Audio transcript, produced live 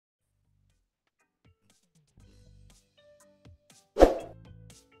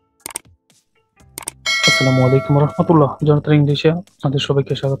আসসালামু আলাইকুম রহমতুল্লাহ। জনতার ইংলিশে আপনাদের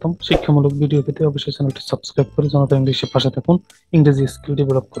সবাইকে স্বাগতম। শিক্ষামূলক ভিডিও পেতে অবশ্যই চ্যানেলটি সাবস্ক্রাইব করে জনতার ইংলিশের পাশে থাকুন। ইংরেজি স্কিল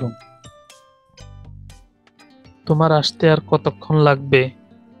ডেভেলপ করুন। তোমার আসতে আর কতক্ষণ লাগবে?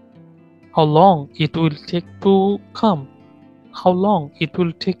 How long it will take to come? How long it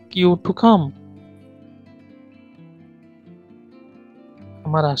will take you to come?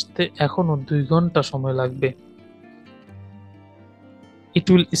 আমার আসতে এখনো 2 ঘন্টা সময় লাগবে। It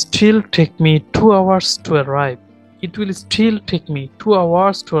will still take me 2 hours to arrive. It will still take me 2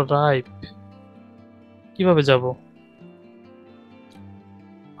 hours to arrive. কিভাবে যাব?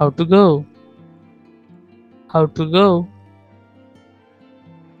 How to go? How to go?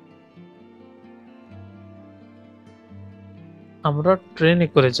 আমরা ট্রেনে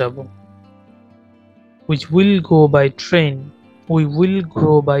করে যাব। We will go by train. We will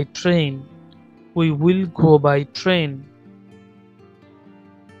go by train. We will go by train.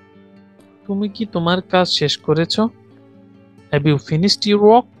 তুমি কি তোমার কাজ শেষ করেছো? Have you finished your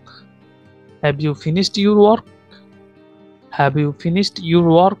work? Have you finished your work? Have you finished your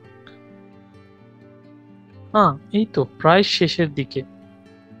work? হ্যাঁ, এই তো প্রায় শেষের দিকে।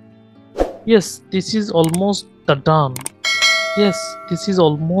 Yes, this is almost the done. Yes, this is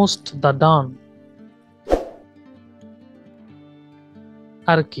almost the done.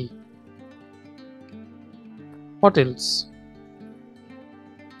 আর কি? What else?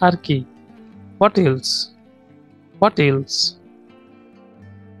 আর কি? What else? What else?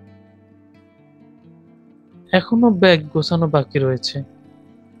 এখনো bag গোছানো বাকি রয়েছে।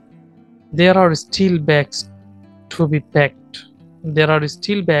 There are still bags to be packed. There are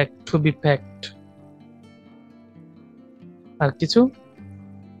still bags to be packed. আর কিছু?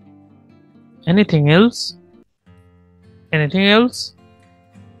 Anything else? Anything else?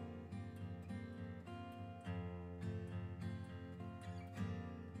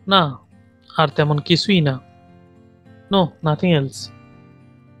 না, আর তেমন কিছুই না। No, nothing else.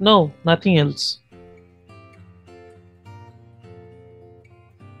 No, nothing else.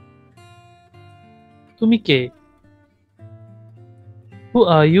 তুমি কে? Who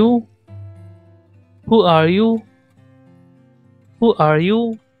are you? Who are you? Who are you?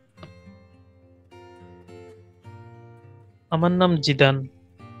 আমার নাম Zidane.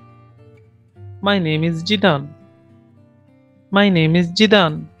 My name is Jidan. My name is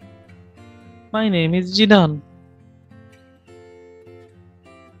Jidan. My name is Jidan.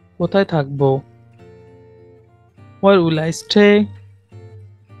 কোথায় থাকবো? Where will I stay?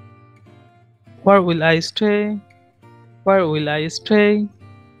 Where will I stay? Where will I stay?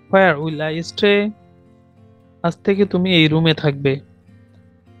 Where will I stay? আজ থেকে তুমি এই রুমে থাকবে।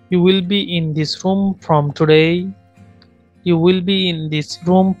 You will be in this room from today. You will be in this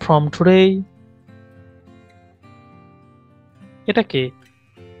room from today. এটা কে?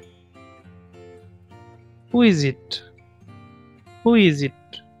 Who is it? Who is it?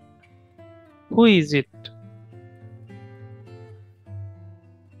 Who is it?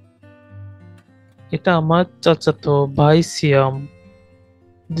 এটা আমার চাচাতো ভাই সিয়াম।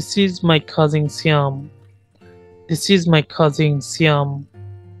 This is my cousin Siam. This is my cousin Siam.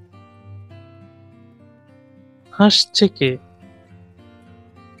 হাসছে কে?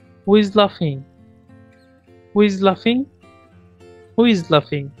 Who is laughing? Who is laughing? Who is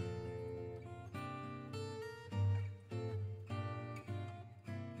laughing?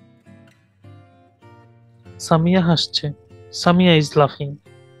 Samia হাসছে। Samia is laughing.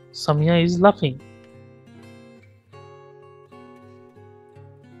 Samia is laughing.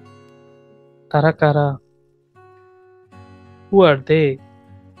 তারা কারা? Who are they?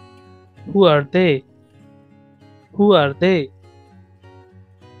 Who are they? Who are they?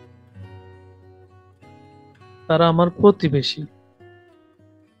 তারা আমার প্রতিবেশী।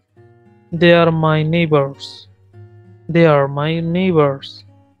 They are my neighbors. They are my neighbors.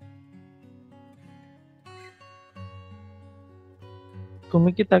 তুমি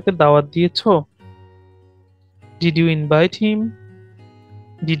কি তাকে দাওয়াত দিয়েছো? Did you invite him?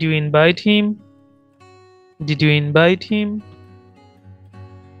 Did you invite him? Did you invite him?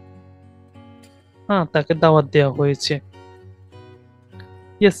 হ্যাঁ, তাকে দাওয়াত দেওয়া হয়েছে।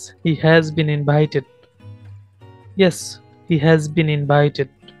 Yes, he has been invited. Yes, he has been invited.